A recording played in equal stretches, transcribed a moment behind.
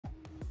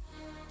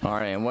All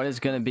right, and what is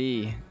going to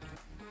be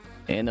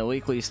in the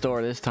weekly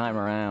store this time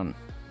around?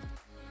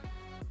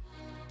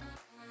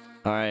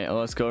 All right, well,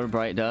 let's go to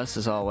Bright Dust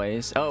as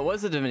always. Oh, it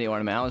was the Divinity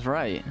Ornament. I was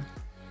right.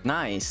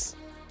 Nice.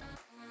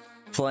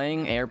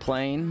 Playing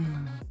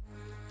airplane.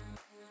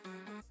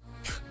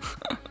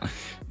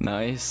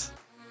 Nice.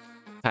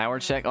 Power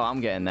check. Oh, I'm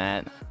getting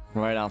that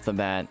right off the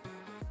bat.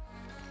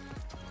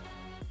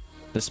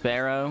 The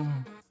Sparrow.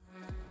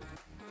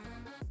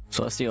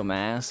 Celestial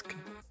Mask.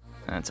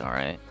 That's all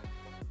right.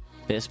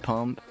 Fist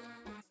Pump.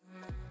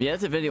 Yeah,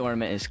 the Divinity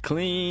Ornament is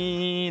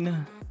clean.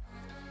 Kind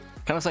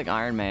of looks like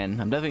Iron Man.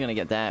 I'm definitely gonna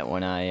get that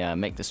when I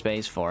make the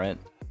space for it.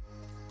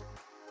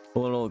 A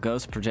little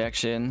ghost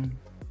projection.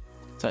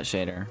 What's that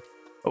shader?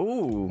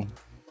 Ooh,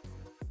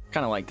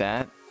 kind of like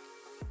that.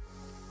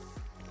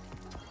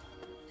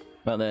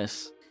 How about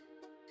this?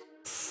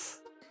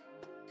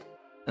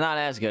 Not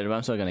as good, but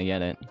I'm still gonna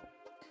get it.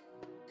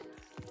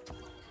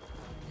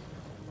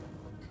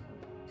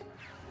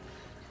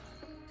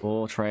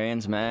 Full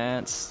trans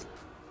mats.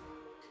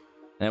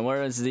 And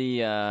where is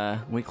the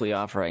weekly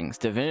offerings?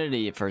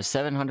 Divinity for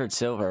 700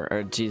 silver.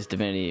 Or geez,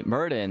 Divinity.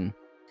 Murden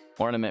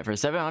ornament for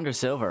 700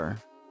 silver.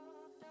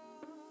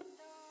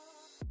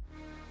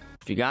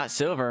 If you got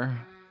silver,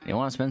 you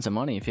want to spend some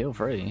money, feel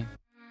free.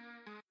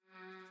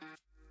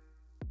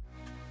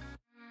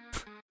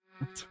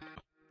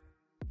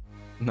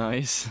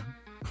 Nice.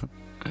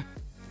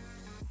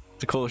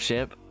 It's a cool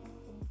ship.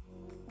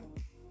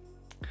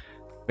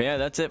 But yeah,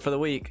 that's it for the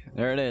week.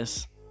 There it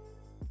is.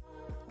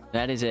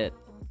 That is it.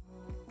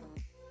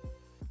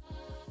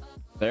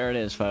 There it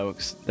is,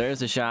 folks. There's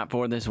the shop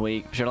for this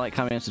week. Be sure to like,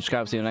 comment, and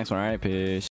subscribe. See you in the next one. Alright, peace.